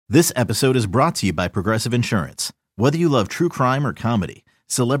This episode is brought to you by Progressive Insurance. Whether you love true crime or comedy,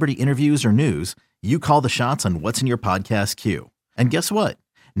 celebrity interviews or news, you call the shots on what's in your podcast queue. And guess what?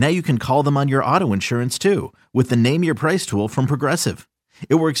 Now you can call them on your auto insurance too with the Name Your Price tool from Progressive.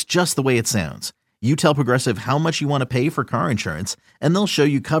 It works just the way it sounds. You tell Progressive how much you want to pay for car insurance, and they'll show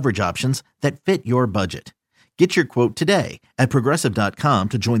you coverage options that fit your budget. Get your quote today at Progressive.com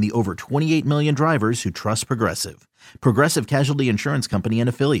to join the over 28 million drivers who trust Progressive. Progressive Casualty Insurance Company and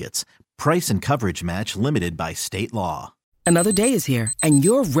Affiliates. Price and coverage match limited by state law. Another day is here, and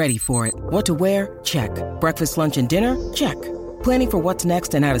you're ready for it. What to wear? Check. Breakfast, lunch, and dinner? Check. Planning for what's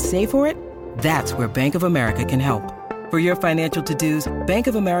next and how to save for it? That's where Bank of America can help. For your financial to-dos, Bank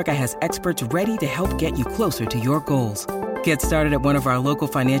of America has experts ready to help get you closer to your goals. Get started at one of our local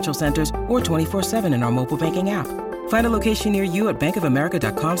financial centers or 24/7 in our mobile banking app. Find a location near you at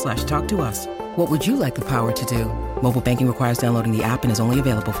bankofamerica.com/talktous. What would you like the power to do? Mobile banking requires downloading the app and is only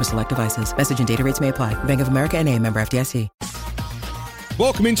available for select devices. Message and data rates may apply. Bank of America N.A., member FDIC.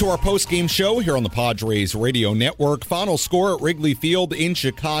 Welcome into our post-game show here on the Padres Radio Network. Final score at Wrigley Field in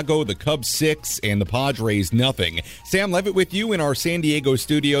Chicago, the Cubs 6 and the Padres nothing. Sam Levitt with you in our San Diego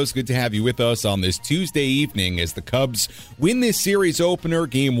studios. Good to have you with us on this Tuesday evening as the Cubs win this series opener,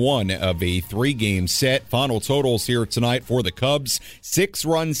 game one of a three-game set. Final totals here tonight for the Cubs: 6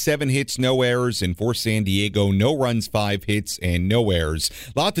 runs, 7 hits, no errors, and for San Diego, no runs, 5 hits, and no errors.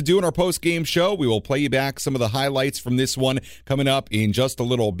 A lot to do in our post-game show. We will play you back some of the highlights from this one coming up in just a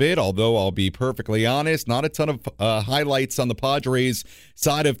little bit, although I'll be perfectly honest, not a ton of highlights on the Padres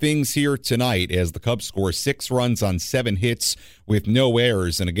side of things here tonight as the Cubs score 6 runs on 7 hits with no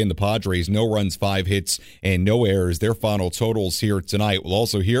errors. And again, the Padres, no runs, 5 hits, and no errors. Their final totals here tonight. We'll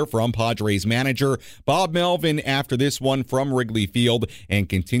also hear from Padres manager Bob Melvin after this one from Wrigley Field and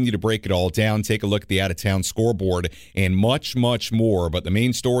continue to break it all down, take a look at the out-of-town scoreboard, and much, much more. But the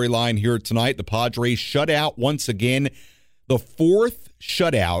main storyline here tonight, the Padres shut out once again. The 4th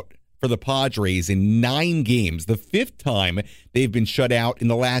shutout for the Padres in 9 games. The 5th time they've been shut out in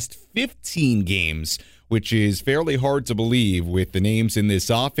the last 15 games, which is fairly hard to believe with the names in this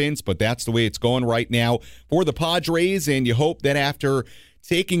offense, but that's the way it's going right now for the Padres, and you hope that after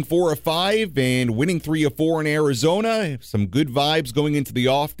taking 4 of 5 and winning 3 of 4 in Arizona, some good vibes going into the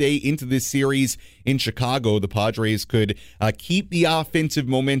off day into this series in Chicago. The Padres could keep the offensive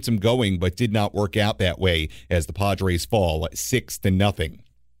momentum going, but did not work out that way as the Padres fall 6-0.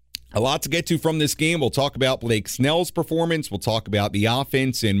 A lot to get to from this game. We'll talk about Blake Snell's performance. We'll talk about the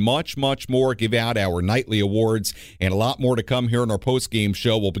offense and much, much more. Give out our nightly awards and a lot more to come here in our post-game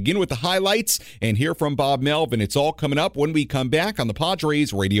show. We'll begin with the highlights and hear from Bob Melvin. It's all coming up when we come back on the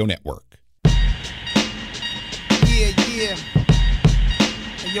Padres Radio Network. Yeah.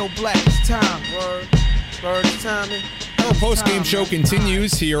 Hey, yo, Black, it's time. Word, it's timing. Our post-game show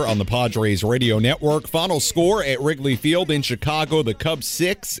continues here on the Padres Radio Network. Final score at Wrigley Field in Chicago, the Cubs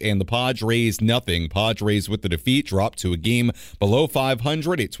 6 and the Padres nothing. Padres with the defeat dropped to a game below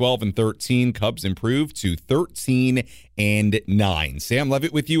 500 at 12-13. Cubs improved to 13-9. Sam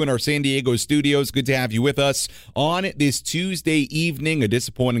Levitt with you in our San Diego studios. Good to have you with us on this Tuesday evening. A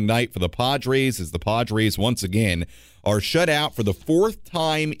disappointing night for the Padres as the Padres once again are shut out for the 4th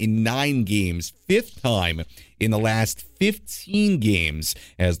time in 9 games, 5th time in the last 15 games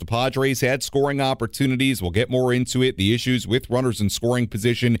as the Padres had scoring opportunities. We'll get more into it, the issues with runners in scoring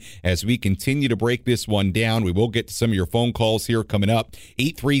position as we continue to break this one down. We will get to some of your phone calls here coming up.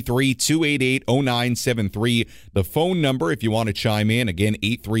 833-288-0973, the phone number if you want to chime in. Again,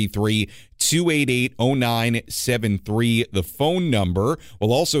 833-288-0973, the phone number.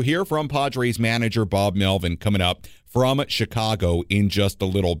 We'll also hear from Padres manager Bob Melvin coming up from Chicago in just a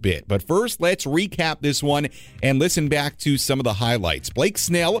little bit. But first, let's recap this one and listen back to some of the highlights. Blake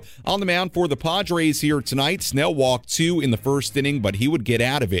Snell on the mound for the Padres here tonight. Snell walked 2 in the first inning, but he would get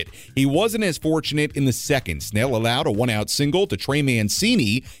out of it. He wasn't as fortunate in the second. Snell allowed a 1-out single to Trey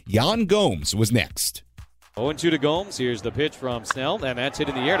Mancini. Yan Gomes was next. 0-2 to Gomes. Here's the pitch from Snell, and that's hit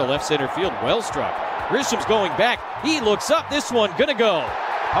in the air to left center field. Well struck. Grisham's going back. He looks up. This one gonna go.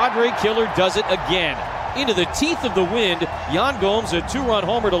 Padre killer does it again. Into the teeth of the wind, Yan Gomes, a 2-run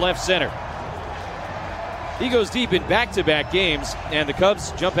homer to left center. He goes deep in back-to-back games, and the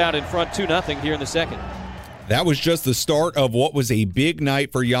Cubs jump out in front 2-0 here in the second. That was just the start of what was a big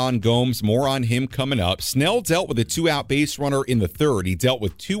night for Yan Gomes. More on him coming up. Snell dealt with a 2-out base runner in the third. He dealt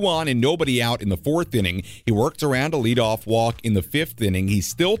with 2 on and nobody out in the fourth inning. He worked around a leadoff walk in the fifth inning. He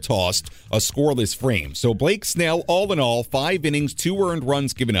still tossed a scoreless frame. So Blake Snell, all in all, 5 innings, 2 earned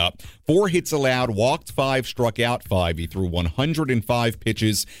runs given up, 4 hits allowed, walked 5, struck out 5. He threw 105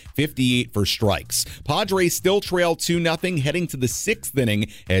 pitches, 58 for strikes. Padres still trail 2-0 heading to the 6th inning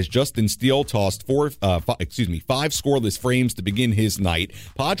as Justin Steele tossed 5 scoreless frames to begin his night.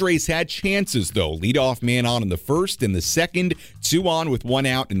 Padres had chances, though. Leadoff man on in the first, in the second, 2 on with 1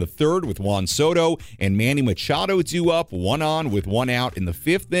 out in the third with Juan Soto, and Manny Machado due up, 1 on with 1 out in the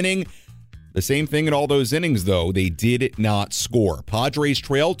 5th inning. The same thing in all those innings, though. They did not score. Padres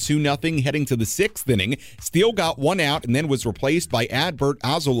trailed 2-0 heading to the 6th inning. Steele got 1 out and then was replaced by Adbert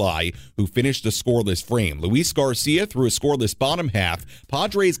Alzolay, who finished a scoreless frame. Luis Garcia threw a scoreless bottom half.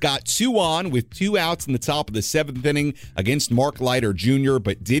 Padres got 2 on with 2 outs in the top of the 7th inning against Mark Leiter Jr.,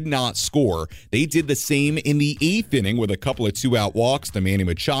 but did not score. They did the same in the 8th inning with a couple of 2-out walks to Manny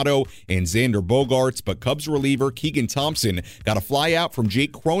Machado and Xander Bogaerts, but Cubs reliever Keegan Thompson got a fly out from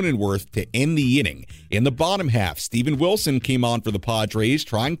Jake Cronenworth to end the inning. In the bottom half, Steven Wilson came on for the Padres,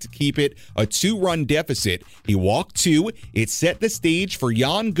 trying to keep it a 2-run deficit. He walked 2. It set the stage for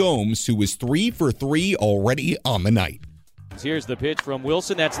Yan Gomes, who was 3 for 3 already on the night. Here's the pitch from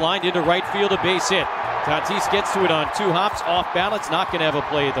Wilson. That's lined into right field, a base hit. Tatis gets to it on 2 hops, off balance, not going to have a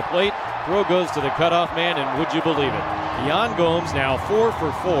play at the plate. Throw goes to the cutoff man, and would you believe it? Yan Gomes now 4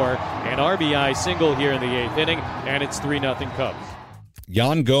 for 4, an RBI single here in the 8th inning, and it's 3-0 Cubs.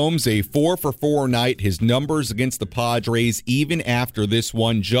 Yan Gomes, a 4 for 4 night. His numbers against the Padres, even after this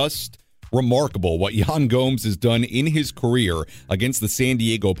one, just remarkable what Yan Gomes has done in his career against the San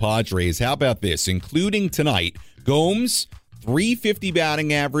Diego Padres. How about this? Including tonight, Gomes, .350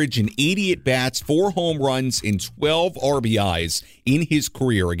 batting average and 80 at-bats, 4 home runs, and 12 RBIs in his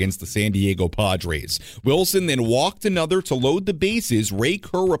career against the San Diego Padres. Wilson then walked another to load the bases. Ray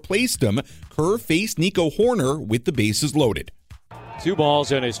Kerr replaced him. Kerr faced Nico Hoerner with the bases loaded. 2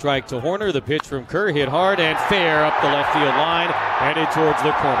 balls and a strike to Hoerner. The pitch from Kerr hit hard and fair up the left field line, headed towards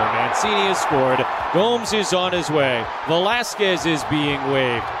the corner. Mancini has scored. Gomes is on his way. Velasquez is being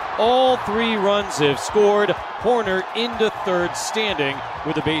waved. All 3 runs have scored. Hoerner into third standing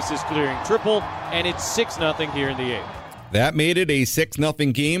with the bases clearing triple, and it's 6-0 here in the 8th. That made it a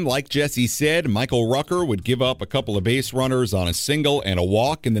 6-0 game. Like Jesse said, Michael Rucker would give up a couple of base runners on a single and a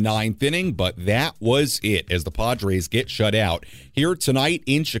walk in the 9th inning, but that was it as the Padres get shut out. Here tonight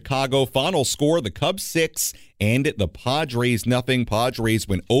in Chicago, final score, the Cubs 6 and the Padres nothing. Padres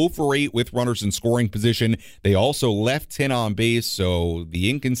went 0 for 8 with runners in scoring position. They also left 10 on base, so the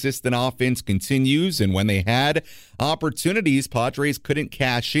inconsistent offense continues, and when they had opportunities, Padres couldn't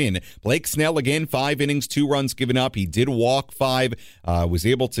cash in. Blake Snell again, 5 innings, 2 runs given up. He did walk 5, was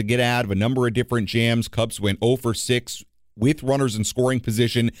able to get out of a number of different jams. Cubs went 0 for 6 with runners in scoring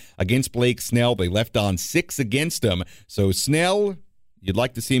position against Blake Snell. They left on 6 against him. So Snell, you'd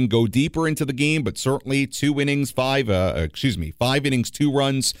like to see him go deeper into the game, but certainly 5 innings, 2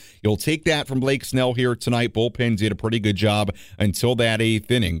 runs. You'll take that from Blake Snell here tonight. Bullpen did a pretty good job until that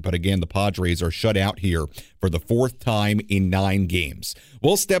 8th inning. But again, the Padres are shut out here for the 4th time in 9 games.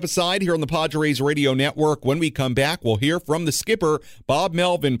 We'll step aside here on the Padres Radio Network. When we come back, we'll hear from the skipper, Bob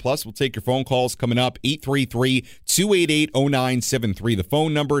Melvin. Plus, we'll take your phone calls coming up, 833-288-0973. The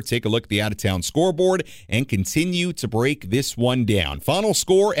phone number. Take a look at the out-of-town scoreboard and continue to break this one down. Final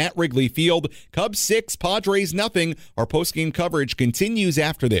score at Wrigley Field, Cubs 6, Padres nothing. Our postgame coverage continues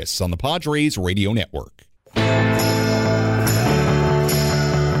after this on the Padres Radio Network.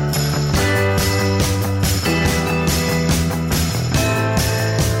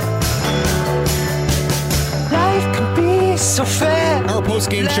 So fair. Our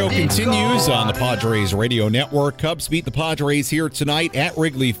postgame show continues on the Padres Radio Network. Cubs beat the Padres here tonight at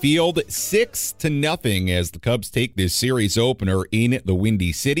Wrigley Field 6-0 as the Cubs take this series opener in the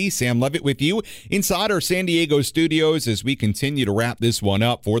Windy City. Sam Levitt with you inside our San Diego studios as we continue to wrap this one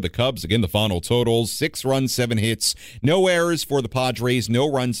up for the Cubs. Again, the final totals, 6 runs, 7 hits, no errors for the Padres,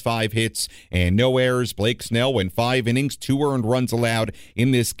 no runs, 5 hits, and no errors. Blake Snell went 5 innings, 2 earned runs allowed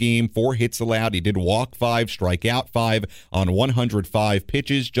in this game, 4 hits allowed. He did walk 5, strike out 5 on 105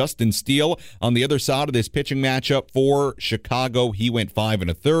 pitches. Justin Steele on the other side of this pitching matchup for Chicago. He went 5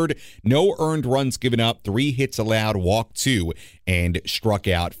 1/3. No earned runs given up, 3 hits allowed, walked 2, and struck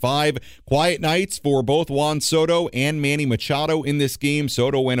out 5. Quiet nights for both Juan Soto and Manny Machado in this game.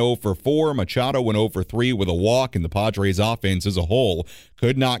 Soto went 0 for 4. Machado went 0 for 3 with a walk, and the Padres offense as a whole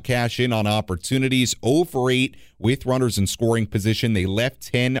could not cash in on opportunities. 0 for 8 with runners in scoring position. They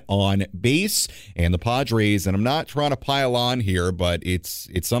left 10 on base. And the Padres, and I'm not trying to pile on here, but it's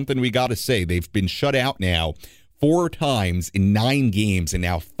something we got to say. They've been shut out now 4 times in 9 games and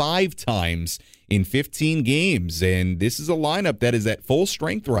now 5 times in 15 games. And this is a lineup that is at full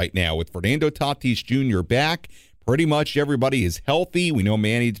strength right now with Fernando Tatis Jr. back. Pretty much everybody is healthy. We know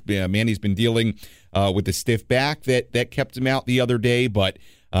Manny's been dealing with the stiff back that kept him out the other day, but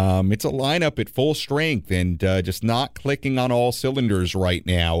it's a lineup at full strength and just not clicking on all cylinders right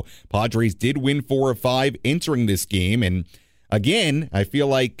now. Padres did win 4 of 5 entering this game, and again, I feel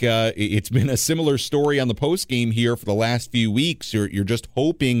like it's been a similar story on the postgame here for the last few weeks. You're just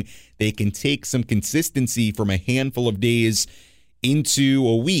hoping they can take some consistency from a handful of days into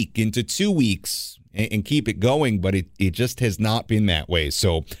a week, into 2 weeks, and keep it going, but it just has not been that way.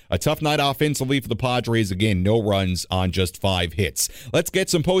 So a tough night offensively for the Padres. Again, no runs on just 5 hits. Let's get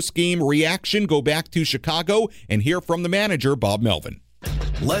some post-game reaction, go back to Chicago, and hear from the manager, Bob Melvin.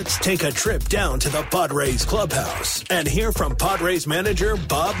 Let's take a trip down to the Padres clubhouse and hear from Padres manager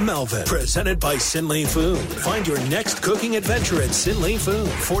Bob Melvin. Presented by Sinley Food. Find your next cooking adventure at Sinley Food,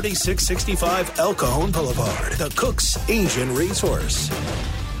 4665 El Cajon Boulevard, the cook's Asian resource.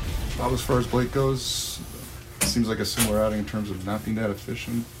 As far as Blake goes, it seems like a similar outing in terms of not being that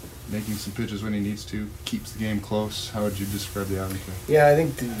efficient, making some pitches when he needs to, keeps the game close. How would you describe the outing today? Yeah, I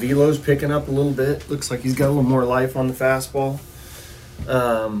think the velo's picking up a little bit. Looks like he's got a little more life on the fastball.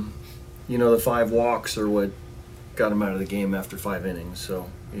 The 5 walks are what got him out of the game after 5 innings, so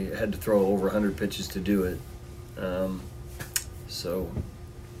he had to throw over 100 pitches to do it. So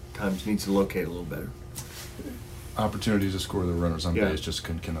times needs to locate a little better. Opportunities to score the runners on base, just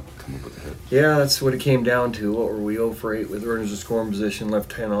couldn't come up with a hit. Yeah, that's what it came down to. What were we, 0 for 8 with runners in scoring position, left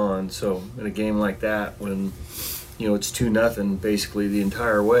 10 on. So in a game like that, when it's 2-0 basically the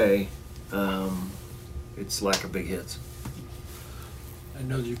entire way, it's lack of big hits. I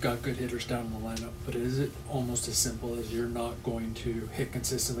know you've got good hitters down in the lineup, but is it almost as simple as you're not going to hit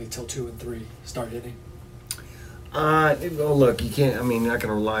consistently till 2 and 3 start hitting? Well, look, you can't. I mean, you're not going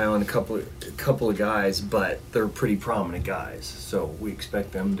to rely on a couple of guys, but they're pretty prominent guys, so we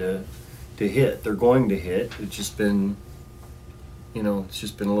expect them to hit. They're going to hit. It's just been, a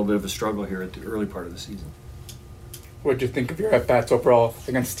little bit of a struggle here at the early part of the season. What did you think of your at-bats overall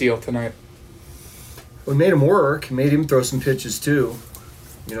against Steele tonight? We made him work. Made him throw some pitches too.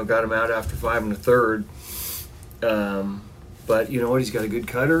 Got him out after 5 1/3. But you know what? He's got a good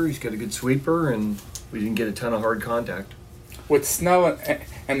cutter. He's got a good sweeper, and we didn't get a ton of hard contact. With Snell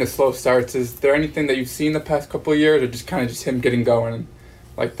and the slow starts, is there anything that you've seen the past couple of years, or just kind of just him getting going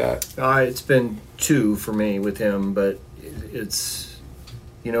like that? It's been 2 for me with him, but it's,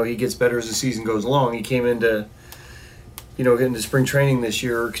 he gets better as the season goes along. He came into, into spring training this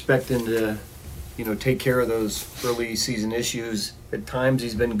year expecting to, take care of those early season issues. At times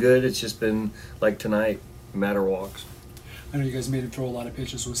he's been good. It's just been like tonight, matter walks. I know you guys made him throw a lot of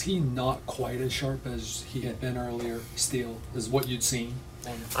pitches. Was he not quite as sharp as he had been earlier? Steele is what you'd seen.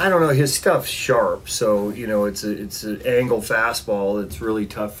 I don't know. His stuff's sharp, so it's an angle fastball that's really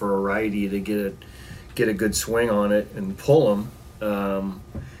tough for a righty to get a good swing on it and pull him.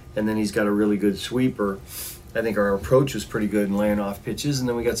 And then he's got a really good sweeper. I think our approach was pretty good in laying off pitches, and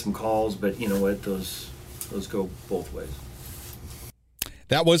then we got some calls. But you know what? Those go both ways.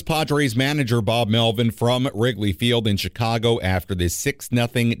 That was Padres manager Bob Melvin from Wrigley Field in Chicago after this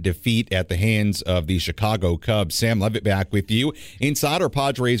 6-0 defeat at the hands of the Chicago Cubs. Sam Levitt back with you inside our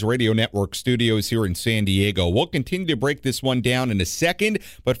Padres Radio Network studios here in San Diego. We'll continue to break this one down in a second,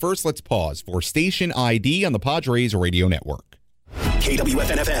 but first let's pause for station ID on the Padres Radio Network.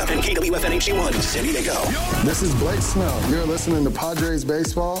 KWFN-FM and KWFN-HD1 San Diego. This is Blake Snell. You're listening to Padres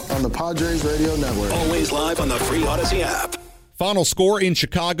Baseball on the Padres Radio Network. Always live on the free Odyssey app. Final score in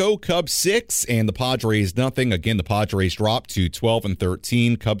Chicago, Cubs 6 and the Padres nothing. Again, the Padres dropped to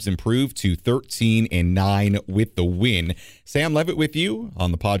 12-13. Cubs improved to 13-9 with the win. Sam Levitt with you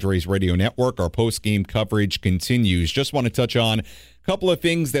on the Padres Radio Network. Our post-game coverage continues. Just want to touch on a couple of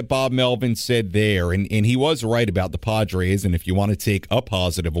things that Bob Melvin said there, and he was right about the Padres, and if you want to take a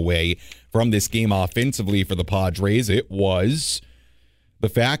positive away from this game offensively for the Padres, it was the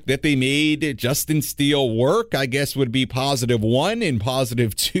fact that they made Justin Steele work, I guess, would be positive 1, and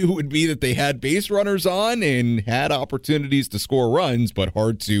positive 2 would be that they had base runners on and had opportunities to score runs, but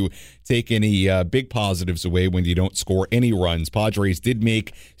hard to take any big positives away when you don't score any runs. Padres did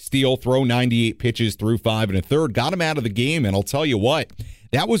make Steele throw 98 pitches through 5 1/3, got him out of the game, and I'll tell you what,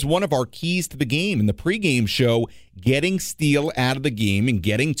 that was one of our keys to the game in the pregame show, getting Steele out of the game and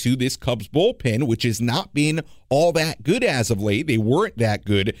getting to this Cubs bullpen, which has not been all that good as of late. They weren't that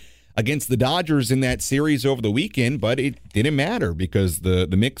good against the Dodgers in that series over the weekend, but it didn't matter because the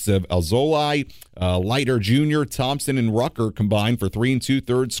mix of Alzolay, Leiter Jr., Thompson, and Rucker combined for 3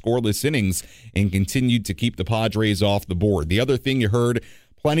 2/3 scoreless innings and continued to keep the Padres off the board. The other thing you heard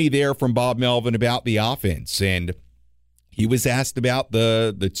plenty there from Bob Melvin about the offense, and he was asked about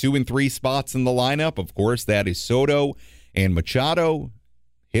the 2 and 3 spots in the lineup. Of course, that is Soto and Machado.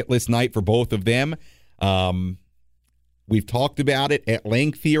 Hitless night for both of them. We've talked about it at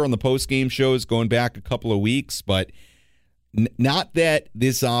length here on the postgame shows going back a couple of weeks, but not that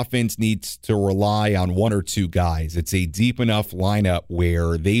this offense needs to rely on one or two guys. It's a deep enough lineup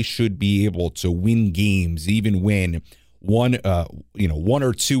where they should be able to win games even when one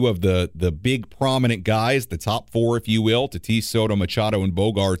or two of the big prominent guys, the top four, if you will, Tatis, Soto, Machado, and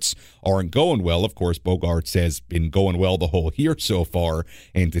Bogaerts, aren't going well. Of course, Bogaerts has been going well the whole year so far,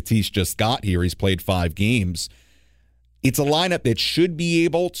 and Tatis just got here. He's played 5 games. It's a lineup that should be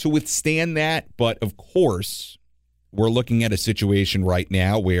able to withstand that, but of course, we're looking at a situation right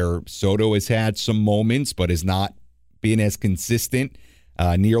now where Soto has had some moments, but has not been as consistent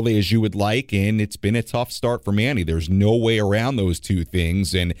nearly as you would like, and it's been a tough start for Manny. There's no way around those two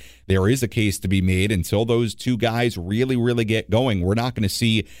things, and there is a case to be made until those two guys really, really get going. We're not going to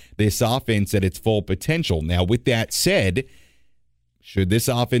see this offense at its full potential. Now, with that said, should this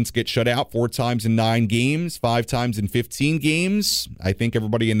offense get shut out 4 times in 9 games, 5 times in 15 games? I think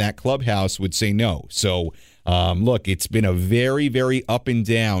everybody in that clubhouse would say no. So, look, it's been a very, very up and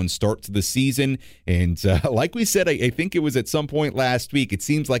down start to the season. And like we said, I think it was at some point last week, it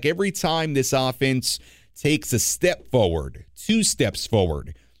seems like every time this offense takes a step forward, 2 steps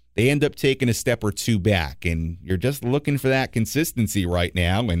forward, they end up taking a step or 2 back. And you're just looking for that consistency right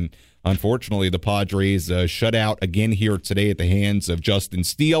now. And unfortunately, the Padres shut out again here today at the hands of Justin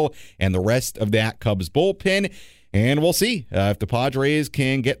Steele and the rest of that Cubs bullpen. And we'll see if the Padres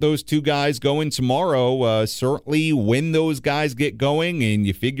can get those 2 guys going tomorrow. Certainly when those guys get going, and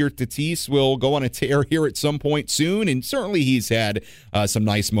you figure Tatis will go on a tear here at some point soon, and certainly he's had some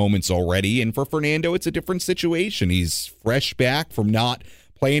nice moments already. And for Fernando, it's a different situation. He's fresh back from not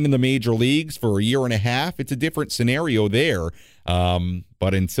playing in the major leagues for a year and a half. It's a different scenario there.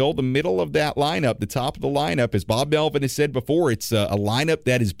 But until the middle of that lineup, the top of the lineup, as Bob Melvin has said before, it's a lineup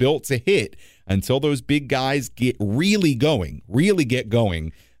that is built to hit. Until those big guys get really get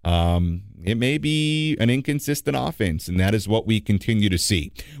going, it may be an inconsistent offense, and that is what we continue to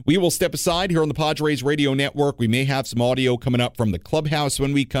see. We will step aside here on the Padres Radio Network. We may have some audio coming up from the clubhouse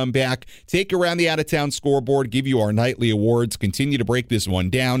when we come back. Take you around the out-of-town scoreboard, give you our nightly awards, continue to break this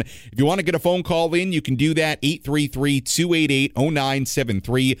one down. If you want to get a phone call in, you can do that,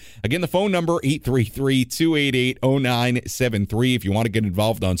 833-288-0973. Again, the phone number, 833-288-0973. If you want to get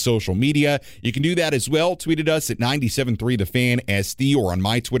involved on social media, you can do that as well. Tweet at us at 973 The Fan SD, or on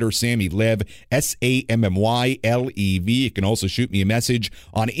my Twitter, Sammy Lev, SAMMYLEV. You can also shoot me a message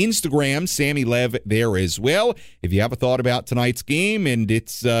on Instagram, Sammy Lev, there as well. If you have a thought about tonight's game and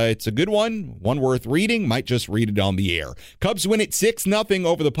it's a good one worth reading, might just read it on the air. Cubs win it 6-0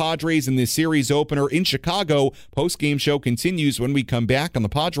 over the Padres in this series opener in Chicago. Post-game show continues when we come back on the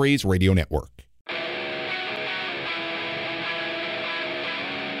Padres Radio Network.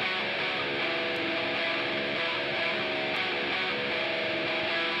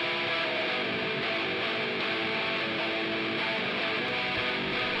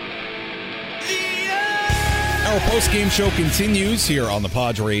 Our post-game show continues here on the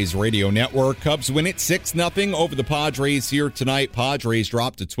Padres Radio Network. Cubs win it 6-0 over the Padres here tonight. Padres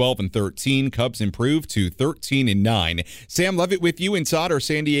drop to 12-13. Cubs improve to 13-9. Sam Levitt with you inside our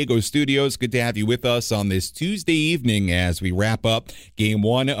San Diego studios. Good to have you with us on this Tuesday evening as we wrap up Game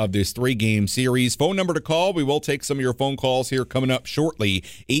 1 of this 3-game series. Phone number to call. We will take some of your phone calls here coming up shortly.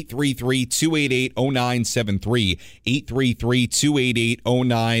 833-288-0973.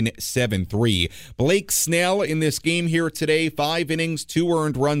 833-288-0973. Blake Snell in this game here today, 5 innings, 2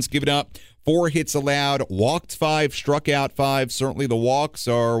 earned runs given up, 4 hits allowed, walked 5, struck out 5. Certainly the walks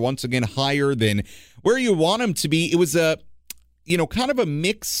are once again higher than where you want them to be. It was a kind of a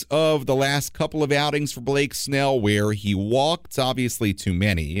mix of the last couple of outings for Blake Snell where he walked obviously too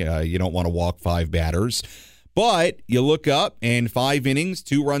many. You don't want to walk 5 batters. But you look up, and 5 innings,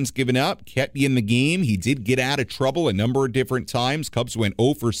 2 runs given up, kept you in the game. He did get out of trouble a number of different times. Cubs went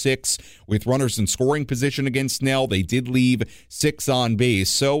 0 for 6 with runners in scoring position against Snell. They did leave 6 on base.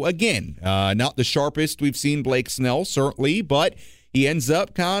 So, again, not the sharpest we've seen Blake Snell, certainly, but he ends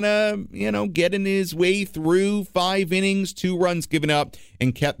up kind of, getting his way through 5 innings, 2 runs given up,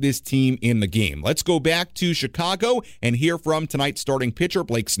 and kept this team in the game. Let's go back to Chicago and hear from tonight's starting pitcher,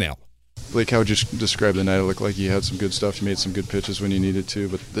 Blake Snell. Blake, how would you describe the night? It looked like you had some good stuff. You made some good pitches when you needed to,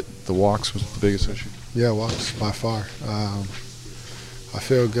 but the walks was the biggest issue. Yeah, walks by far. I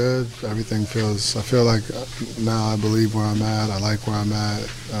feel good. Everything feels. I feel like now I believe where I'm at. I like where I'm at.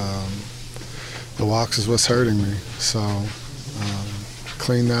 The walks is what's hurting me. So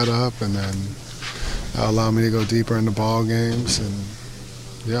clean that up, and then that'll allow me to go deeper into ball games, and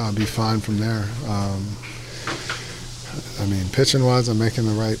yeah, I'll be fine from there. Pitching-wise, I'm making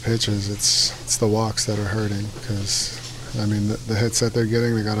the right pitches. It's the walks that are hurting because, the hits that they're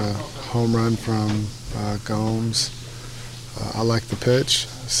getting, they got a home run from Gomes. I like the pitch,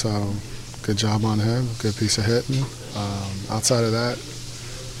 so good job on him. Good piece of hitting. Outside of that,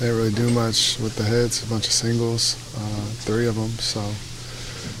 they didn't really do much with the hits, a bunch of singles, 3 of them. So,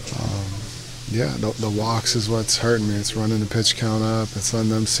 the walks is what's hurting me. It's running the pitch count up. It's letting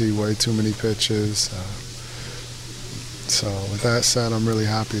them see way too many pitches. So with that said, I'm really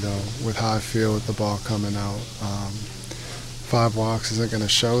happy, though, with how I feel with the ball coming out. 5 walks isn't going to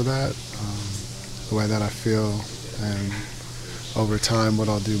show that, the way that I feel. And over time, what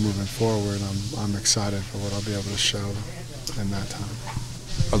I'll do moving forward, I'm excited for what I'll be able to show in that time.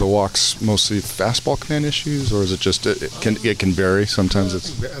 Are the walks mostly fastball command issues, or is it just it can vary? Sometimes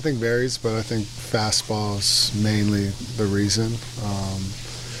it's. I think varies, but I think fastball is mainly the reason.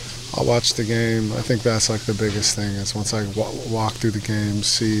 I'll watch the game. I think that's like the biggest thing is once I walk through the game,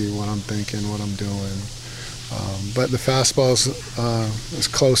 see what I'm thinking, what I'm doing. But the fastball is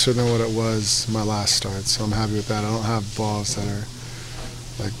closer than what it was my last start, so I'm happy with that. I don't have balls that are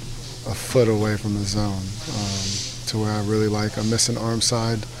like a foot away from the zone to where I really like. I'm missing arm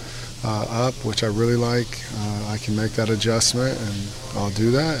side up, which I really like. I can make that adjustment, and I'll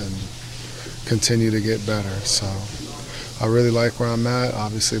do that and continue to get better. So I really like where I'm at.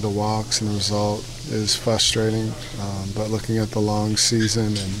 Obviously, the walks and the result is frustrating, but looking at the long season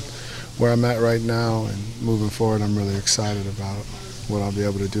and where I'm at right now and moving forward, I'm really excited about what I'll be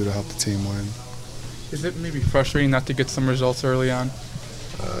able to do to help the team win. Is it maybe frustrating not to get some results early on?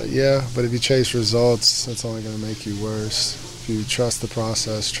 Yeah, but if you chase results, that's only going to make you worse. If you trust the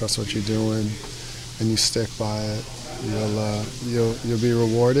process, trust what you're doing, and you stick by it, you'll be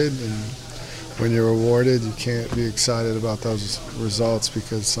rewarded. And when you're rewarded, you can't be excited about those results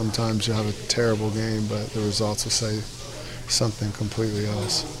because sometimes you have a terrible game, but the results will say something completely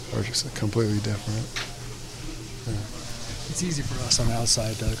else or just completely different. Yeah. It's easy for us on the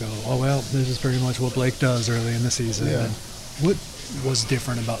outside to go, oh, well, this is pretty much what Blake does early in the season. Yeah. And what was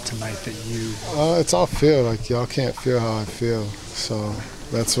different about tonight that you... It's all feel. Like, y'all can't feel how I feel. So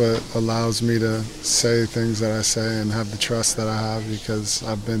that's what allows me to say things that I say and have the trust that I have because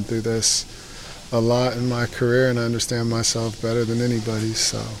I've been through this a lot in my career and I understand myself better than anybody.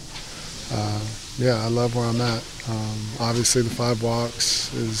 So, I love where I'm at. Obviously, the 5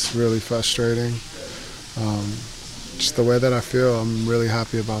 walks is really frustrating. Just the way that I feel, I'm really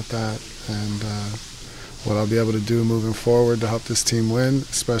happy about that. And what I'll be able to do moving forward to help this team win,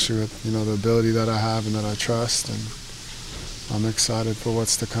 especially with the ability that I have and that I trust. And I'm excited for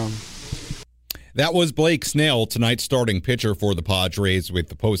what's to come. That was Blake Snell, tonight's starting pitcher for the Padres, with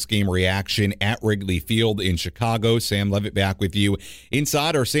the post-game reaction at Wrigley Field in Chicago. Sam Levitt back with you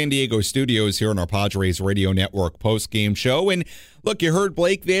inside our San Diego studios here on our Padres Radio Network post-game show. And look, you heard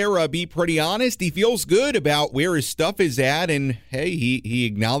Blake there be pretty honest. He feels good about where his stuff is at, and hey, he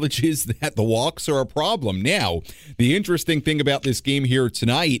acknowledges that the walks are a problem. Now, the interesting thing about this game here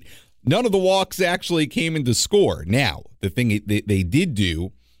tonight, none of the walks actually came into score. Now, the thing they did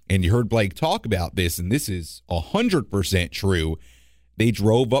do, and you heard Blake talk about this, and this is 100% true, they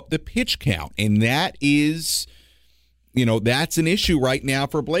drove up the pitch count. And that is, that's an issue right now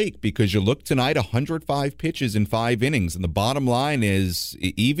for Blake because you look tonight, 105 pitches in 5 innings. And the bottom line is,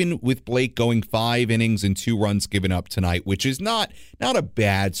 even with Blake going 5 innings and 2 runs given up tonight, which is not a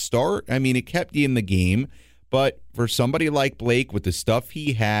bad start. I mean, it kept you in the game. But for somebody like Blake, with the stuff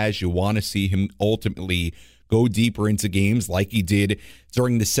he has, you want to see him ultimately go deeper into games like he did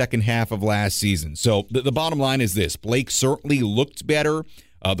during the second half of last season. So the bottom line is this. Blake certainly looked better.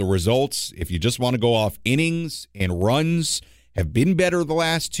 The results, if you just want to go off innings and runs, have been better the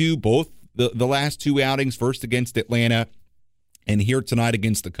last 2, both the last 2 outings, first against Atlanta and here tonight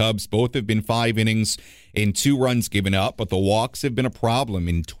against the Cubs. Both have been 5 innings and 2 runs given up, but the walks have been a problem.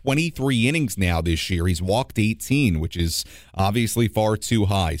 In 23 innings now this year, he's walked 18, which is obviously far too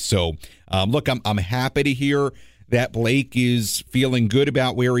high. So, look, I'm happy to hear that Blake is feeling good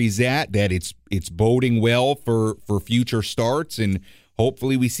about where he's at, that it's boding well for future starts, and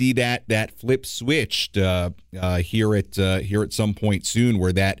hopefully we see that flip switched here at some point soon,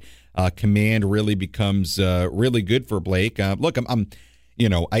 where that command really becomes really good for Blake. Look,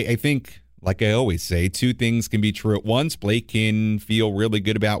 I think, like I always say, two things can be true at once. Blake can feel really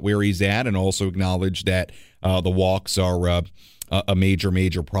good about where he's at and also acknowledge that the walks are a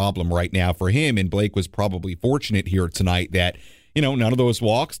major problem right now for him. And Blake was probably fortunate here tonight that, none of those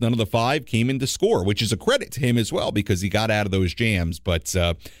walks, none of the 5 came in to score, which is a credit to him as well because he got out of those jams. But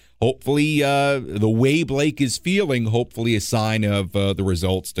hopefully the way Blake is feeling, hopefully a sign of the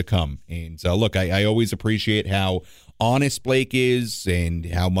results to come. And look, I always appreciate how honest Blake is and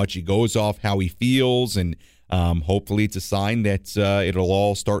how much he goes off how he feels, and hopefully it's a sign that it'll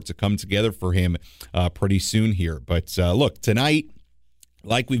all start to come together for him pretty soon here. But look, tonight,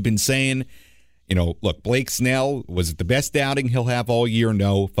 like we've been saying, look, Blake Snell, was it the best outing he'll have all year?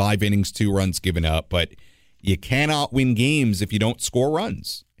 No. 5 innings, 2 runs given up. But you cannot win games if you don't score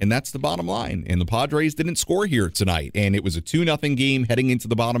runs. And that's the bottom line. And the Padres didn't score here tonight. And it was a 2-0 game heading into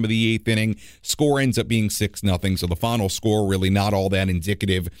the bottom of the 8th inning. Score ends up being 6-0. So the final score really not all that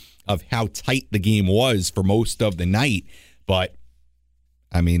indicative of how tight the game was for most of the night. But,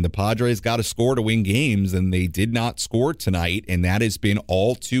 the Padres got to score to win games, and they did not score tonight. And that has been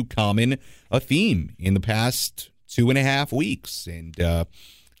all too common a theme in the past 2.5 weeks. And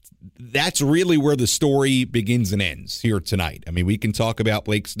that's really where the story begins and ends here tonight. We can talk about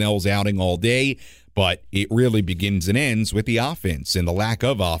Blake Snell's outing all day, but it really begins and ends with the offense and the lack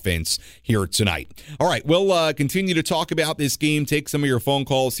of offense here tonight. All right, we'll continue to talk about this game. Take some of your phone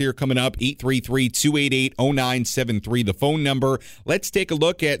calls here coming up. 833-288-0973, the phone number. Let's take a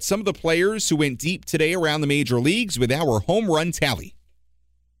look at some of the players who went deep today around the major leagues with our home run tally.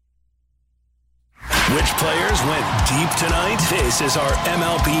 Which players went deep tonight? This is our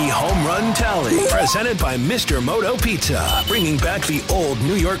MLB Home Run Tally, presented by Mr. Moto Pizza, bringing back the old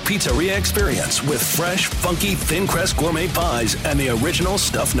New York pizzeria experience with fresh, funky, thin crust gourmet pies and the original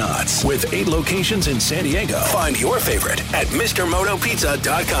stuffed nuts. With 8 locations in San Diego, find your favorite at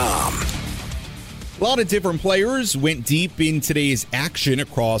MrMotoPizza.com. A lot of different players went deep in today's action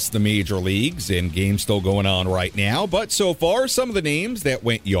across the major leagues, and games still going on right now. But so far, some of the names that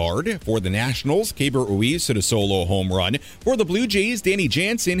went yard. For the Nationals, Keibert Ruiz hit a solo home run. For the Blue Jays, Danny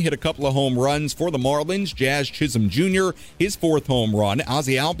Jansen hit a couple of home runs. For the Marlins, Jazz Chisholm Jr., his 4th home run.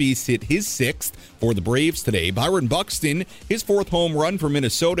 Ozzie Albies hit his 6th for the Braves today. Byron Buxton, his 4th home run for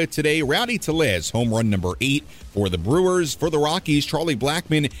Minnesota today. Rowdy Tellez, home run number 8 for the Brewers. For the Rockies, Charlie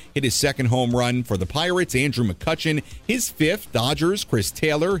Blackmon hit his 2nd home run. For the Pirates, Andrew McCutchen, his 5th. Dodgers, Chris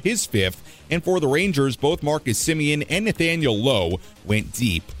Taylor, his 5th. And for the Rangers, both Marcus Semien and Nathaniel Lowe went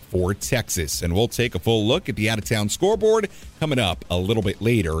deep for Texas. And we'll take a full look at the out-of-town scoreboard coming up a little bit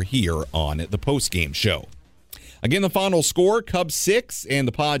later here on the postgame show. Again, the final score, Cubs 6 and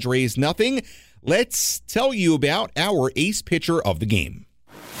the Padres nothing. Let's tell you about our ace pitcher of the game.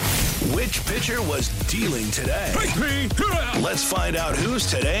 Which pitcher was dealing today? Let's find out who's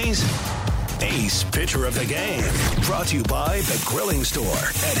today's ace pitcher of the game. Brought to you by The Grilling Store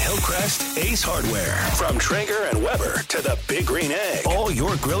at Hillcrest Ace Hardware. From Traeger and Weber to the Big Green Egg, all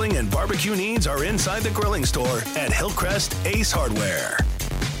your grilling and barbecue needs are inside The Grilling Store at Hillcrest Ace Hardware.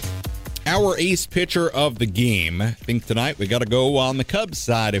 Our ace pitcher of the game. I think tonight we got to go on the Cubs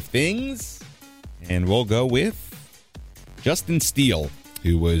side of things, and we'll go with Justin Steele,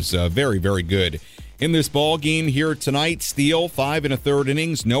 who was very, very good in this ball game here tonight. Steele, 5 1/3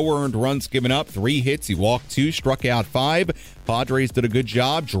 innings, no earned runs given up, 3 hits. He walked 2, struck out 5. Padres did a good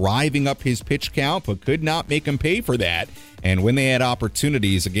job driving up his pitch count, but could not make him pay for that. And when they had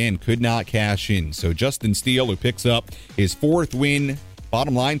opportunities, again, could not cash in. So Justin Steele, who picks up his 4th win.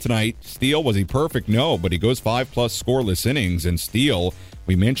 Bottom line tonight, Steele, was he perfect? No, but he goes 5+ scoreless innings. And Steele,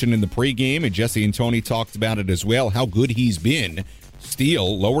 we mentioned in the pregame, and Jesse and Tony talked about it as well, how good he's been.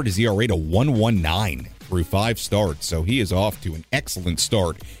 Steele lowered his ERA to 1.19 through 5 starts, so he is off to an excellent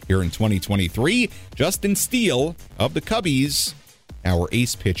start here in 2023. Justin Steele of the Cubbies, our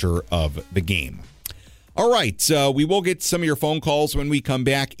ace pitcher of the game. All right, we will get some of your phone calls when we come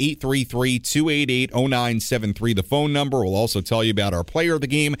back. 833-288-0973, the phone number. We'll also tell you about our player of the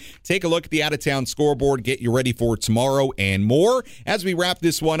game. Take a look at the out-of-town scoreboard, get you ready for tomorrow and more. As we wrap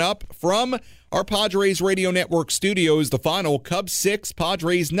this one up from our Padres Radio Network studios, the final, Cubs 6,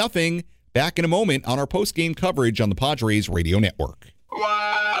 Padres nothing. Back in a moment on our post-game coverage on the Padres Radio Network.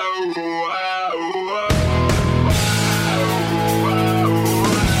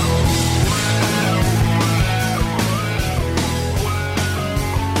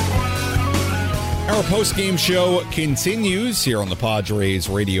 Our Our post-game show continues here on the Padres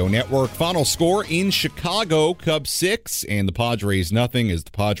Radio Network. Final score in Chicago, Cubs 6 and the Padres nothing as the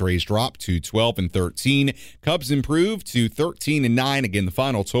Padres drop to 12-13. Cubs improve to 13-9. Again, the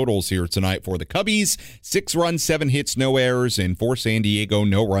final totals here tonight for the Cubbies: 6 runs, 7 hits, no errors, and for San Diego,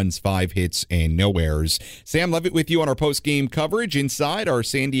 no runs, 5 hits, and no errors. Sam Levitt with you on our post-game coverage inside our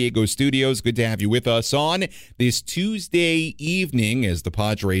San Diego studios. Good to have you with us on this Tuesday evening as the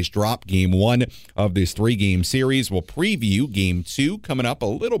Padres drop Game 1 of this 3-game series. We'll preview Game 2 coming up a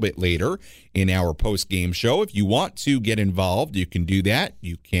little bit later in our post-game show. If you want to get involved, you can do that.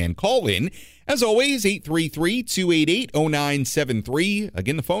 You can call in. As always, 833-288-0973.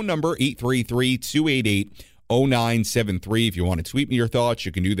 Again, the phone number, 833-288-0973. If you want to tweet me your thoughts,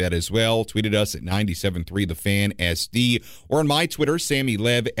 you can do that as well. Tweet at us at 973TheFanSD or on my Twitter, Sammy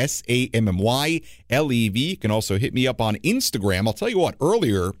Lev, SammyLev. You can also hit me up on Instagram. I'll tell you what,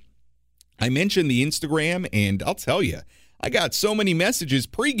 earlier I mentioned the Instagram, and I'll tell you, I got so many messages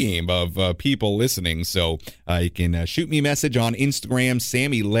pregame of people listening, so you can shoot me a message on Instagram,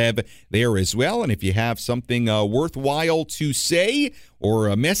 Sammy Lev, there as well. And if you have something worthwhile to say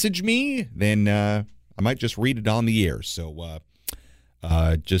or message me, then I might just read it on the air. So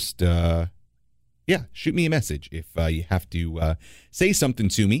shoot me a message if you have to say something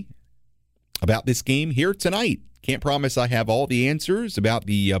to me about this game here tonight. Can't promise I have all the answers about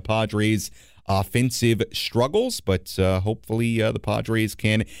the Padres' offensive struggles, but hopefully the Padres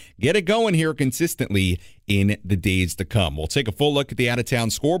can get it going here consistently in the days to come. We'll take a full look at the out-of-town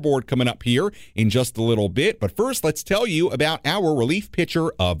scoreboard coming up here in just a little bit, but first let's tell you about our relief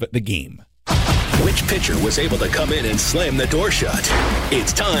pitcher of the game. Which pitcher was able to come in and slam the door shut?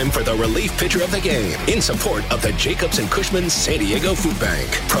 It's time for the relief pitcher of the game in support of the Jacobs and Cushman San Diego Food Bank,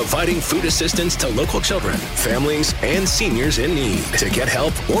 providing food assistance to local children, families, and seniors in need. To get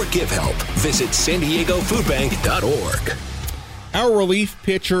help or give help, visit SanDiegoFoodBank.org. Our relief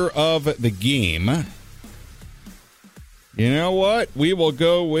pitcher of the game. You know what? We will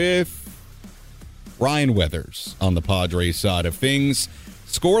go with Ryan Weathers on the Padres side of things.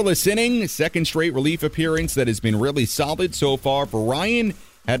 Scoreless inning, second straight relief appearance that has been really solid so far for Ryan.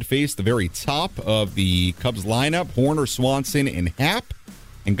 Had to face the very top of the Cubs lineup, Horner, Swanson, and Happ,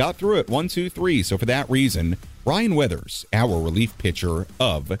 and got through it 1-2-3. So for that reason, Ryan Weathers, our relief pitcher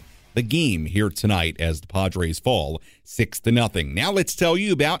of the game here tonight as the Padres fall 6-0. Now let's tell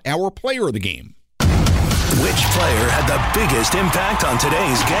you about our player of the game. Which player had the biggest impact on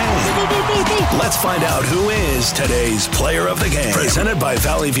today's game? Let's find out who is today's player of the game. Presented by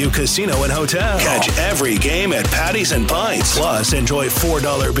Valley View Casino and Hotel. Catch every game at Patties and Pints. Plus, enjoy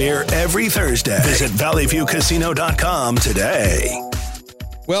 $4 beer every Thursday. Visit valleyviewcasino.com today.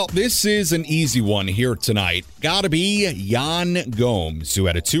 Well, this is an easy one here tonight. Gotta be Yan Gomes, who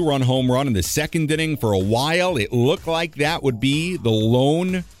had a 2-run home run in the second inning. For a while, it looked like that would be the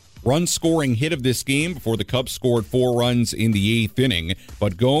lone run-scoring hit of this game before the Cubs scored 4 runs in the 8th inning.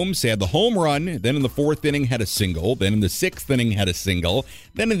 But Gomes had the home run, then in the 4th inning had a single, then in the 6th inning had a single,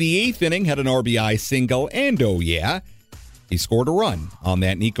 then in the 8th inning had an RBI single, and oh yeah, he scored a run on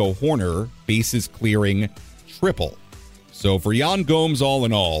that Nico Horner bases-clearing triple. So for Yan Gomes, all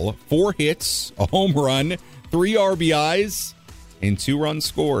in all, 4 hits, a home run, 3 RBIs, and 2 runs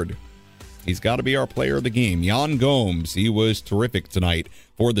scored. He's got to be our player of the game. Yan Gomes, he was terrific tonight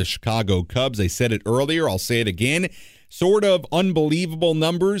for the Chicago Cubs. I said it earlier, I'll say it again. Sort of unbelievable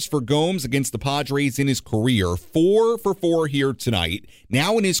numbers for Gomes against the Padres in his career. 4 for 4 here tonight.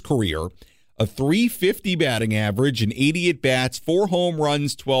 Now in his career, a .350 batting average, an 80 at-bats, 4 home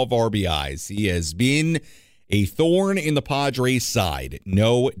runs, 12 RBIs. He has been a thorn in the Padres' side.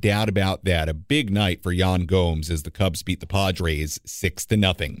 No doubt about that. A big night for Yan Gomes as the Cubs beat the Padres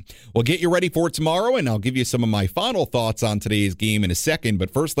 6-0. We'll get you ready for tomorrow, and I'll give you some of my final thoughts on today's game in a second.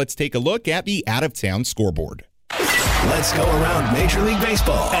 But first, let's take a look at the out-of-town scoreboard. Let's go around Major League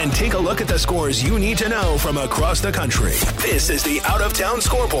Baseball and take a look at the scores you need to know from across the country. This is the Out-of-Town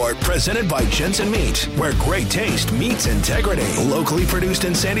Scoreboard presented by Jensen Meat, where great taste meets integrity. Locally produced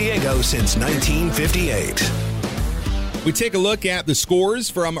in San Diego since 1958. We take a look at the scores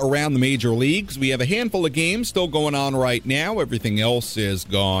from around the major leagues. We have a handful of games still going on right now. Everything else is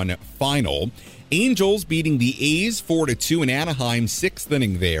gone final. Angels beating the A's 4-2 in Anaheim, 6th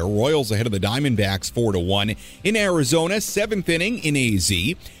inning there. Royals ahead of the Diamondbacks 4-1 in Arizona, 7th inning in AZ.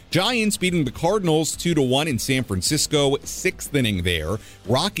 Giants beating the Cardinals 2-1 in San Francisco, 6th inning there.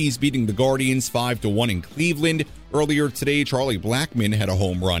 Rockies beating the Guardians 5-1 in Cleveland. Earlier today, Charlie Blackmon had a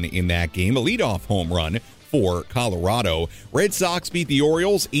home run in that game, a leadoff home run for Colorado. Red Sox beat the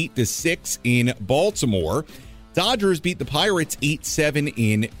Orioles 8-6 in Baltimore. Dodgers beat the Pirates 8-7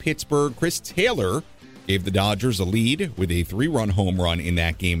 in Pittsburgh. Chris Taylor gave the Dodgers a lead with a 3-run home run in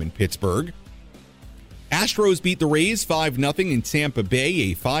that game in Pittsburgh. Astros beat the Rays 5-0 in Tampa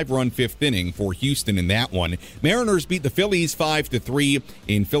Bay, a 5-run fifth inning for Houston in that one. Mariners beat the Phillies 5-3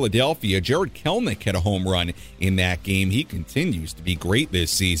 in Philadelphia. Jared Kelenic had a home run in that game. He continues to be great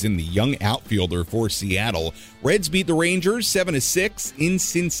this season, the young outfielder for Seattle. Reds beat the Rangers 7-6 in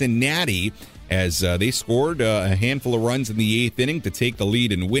Cincinnati, as they scored a handful of runs in the 8th inning to take the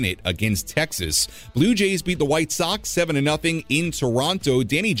lead and win it against Texas. Blue Jays beat the White Sox 7-0 in Toronto.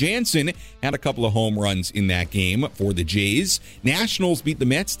 Danny Jansen had a couple of home runs in that game for the Jays. Nationals beat the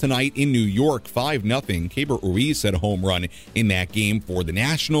Mets tonight in New York 5-0. Keibert Ruiz had a home run in that game for the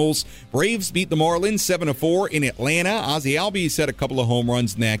Nationals. Braves beat the Marlins 7-4 in Atlanta. Ozzie Albies had a couple of home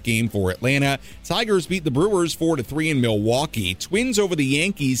runs in that game for Atlanta. Tigers beat the Brewers 4-3 in Milwaukee. Twins over the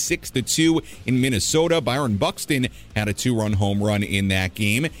Yankees 6-2 in Minnesota. Byron Buxton had a 2-run home run in that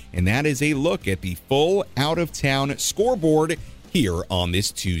game. And that is a look at the full out-of-town scoreboard here on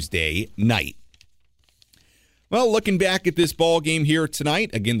this Tuesday night. Well, looking back at this ball game here tonight,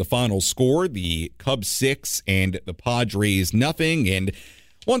 again, the final score, the Cubs 6 and the Padres nothing. And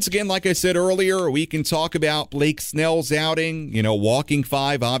once again, like I said earlier, we can talk about Blake Snell's outing, walking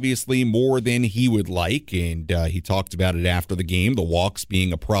 5, obviously more than he would like. And he talked about it after the game, the walks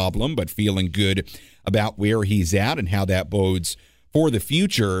being a problem, but feeling good about where he's at and how that bodes for the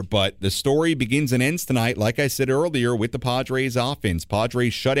future. But the story begins and ends tonight, like I said earlier, with the Padres offense.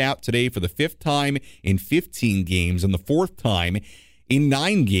 Padres shut out today for the 5th time in 15 games and the 4th time in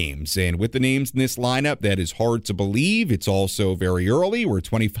 9 games. And with the names in this lineup, that is hard to believe. It's also very early. We're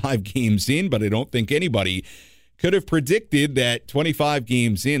 25 games in, but I don't think anybody could have predicted that 25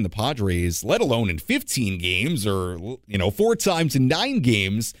 games in, the Padres, let alone in 15 games or, 4 times in 9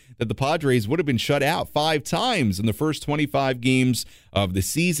 games, that the Padres would have been shut out 5 times in the first 25 games of the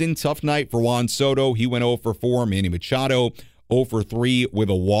season. Tough night for Juan Soto. He went 0 for 4. Manny Machado 0 for 3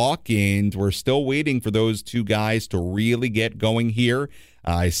 with a walk, and we're still waiting for those two guys to really get going here.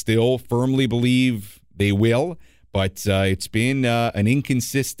 I still firmly believe they will, but it's been an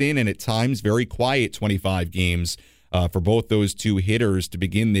inconsistent and at times very quiet 25 games for both those two hitters to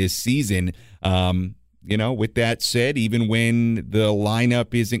begin this season. With that said, even when the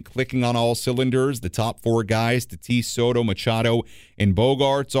lineup isn't clicking on all cylinders, the top 4 guys, Tatis, Soto, Machado, and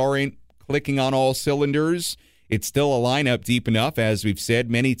Bogaerts, aren't clicking on all cylinders. It's still a lineup deep enough, as we've said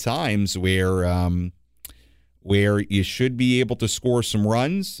many times, where you should be able to score some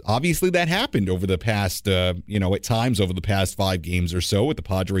runs. Obviously, that happened over the past, at times over the past 5 games or so, with the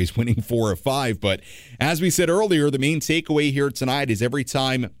Padres winning 4 of 5. But as we said earlier, the main takeaway here tonight is every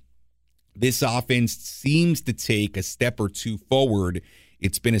time this offense seems to take a step or two forward,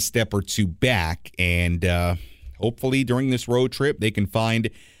 it's been a step or two back. And hopefully during this road trip, they can find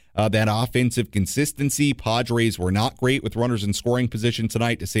that offensive consistency. Padres were not great with runners in scoring position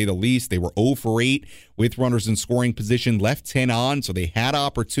tonight, to say the least. They were 0 for 8 with runners in scoring position, left 10 on, so they had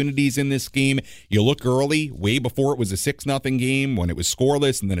opportunities in this game. You look early, way before it was a 6-0 game, when it was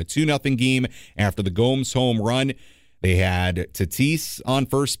scoreless, and then a 2-0 game after the Gomes home run. They had Tatis on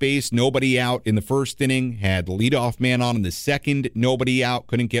first base, nobody out in the first inning. Had the leadoff man on in the second, nobody out,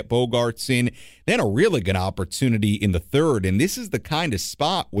 couldn't get Bogaerts in. Then a really good opportunity in the third. And this is the kind of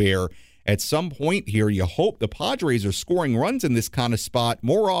spot where at some point here, you hope the Padres are scoring runs in this kind of spot.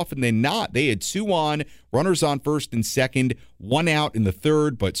 More often than not, they had 2 on, runners on first and second, 1 out in the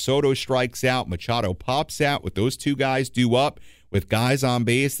third, but Soto strikes out, Machado pops out. With those 2 guys due up, with guys on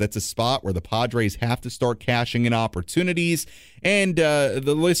base, that's a spot where the Padres have to start cashing in opportunities. And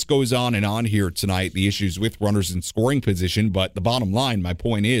the list goes on and on here tonight, the issues with runners in scoring position. But the bottom line, my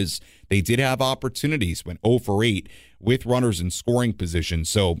point is, they did have opportunities, went 0 for 8 with runners in scoring position.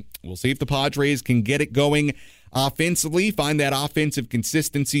 So we'll see if the Padres can get it going offensively, find that offensive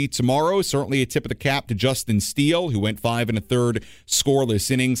consistency tomorrow. Certainly a tip of the cap to Justin Steele, who went 5 1/3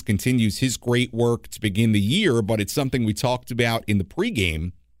 scoreless innings, continues his great work to begin the year, but it's something we talked about in the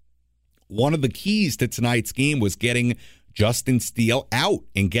pregame. One of the keys to tonight's game was getting Justin Steele out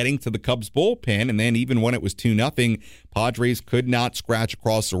and getting to the Cubs bullpen, and then even when it was 2-0, Padres could not scratch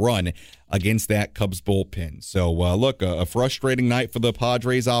across a run against that Cubs bullpen. So, look, a frustrating night for the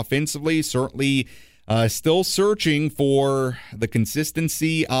Padres offensively. Certainly still searching for the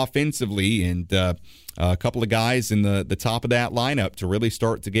consistency offensively, and a couple of guys in the top of that lineup to really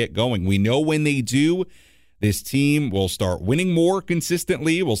start to get going. We know when they do, this team will start winning more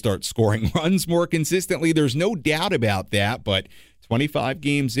consistently, will start scoring runs more consistently. There's no doubt about that, but 25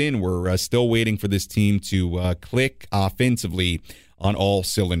 games in, we're still waiting for this team to click offensively on all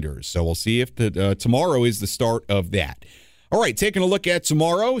cylinders. So we'll see if tomorrow is the start of that. All right, taking a look at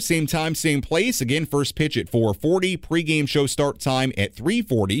tomorrow, same time, same place. Again, first pitch at 4:40, pregame show start time at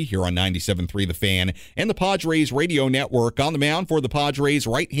 3:40 here on 97.3 The Fan and the Padres Radio Network. On the mound for the Padres,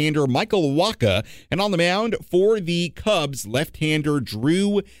 right-hander Michael Wacha, and on the mound for the Cubs, left-hander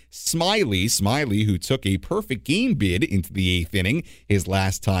Drew Smyly. Smyly, who took a perfect game bid into the eighth inning his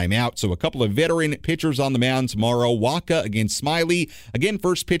last time out. So a couple of veteran pitchers on the mound tomorrow. Wacha against Smyly. Again,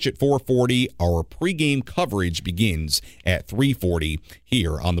 first pitch at 4:40. Our pregame coverage begins at 3:40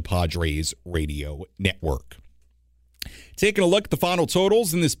 here on the Padres Radio Network. Taking a look at the final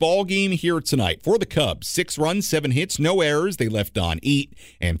totals in this ball game here tonight. For the Cubs, 6 runs, 7 hits, no errors. They left on 8.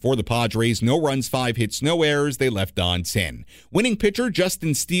 And for the Padres, no runs, 5 hits, no errors. They left on 10. Winning pitcher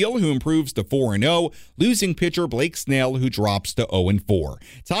Justin Steele, who improves to 4-0. Losing pitcher Blake Snell, who drops to 0-4.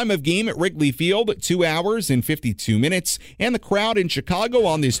 Time of game at Wrigley Field, 2 hours and 52 minutes. And the crowd in Chicago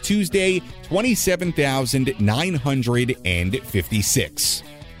on this Tuesday, 27,956.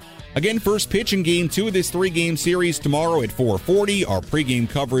 Again, first pitch in Game 2 of this 3-game series tomorrow at 4:40. Our pregame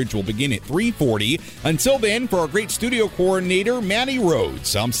coverage will begin at 3:40. Until then, for our great studio coordinator, Matty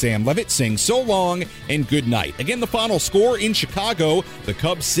Rhodes, I'm Sam Levitt saying so long and good night. Again, the final score in Chicago, the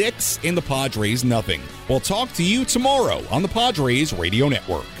Cubs 6 and the Padres nothing. We'll talk to you tomorrow on the Padres Radio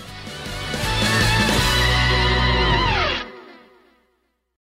Network.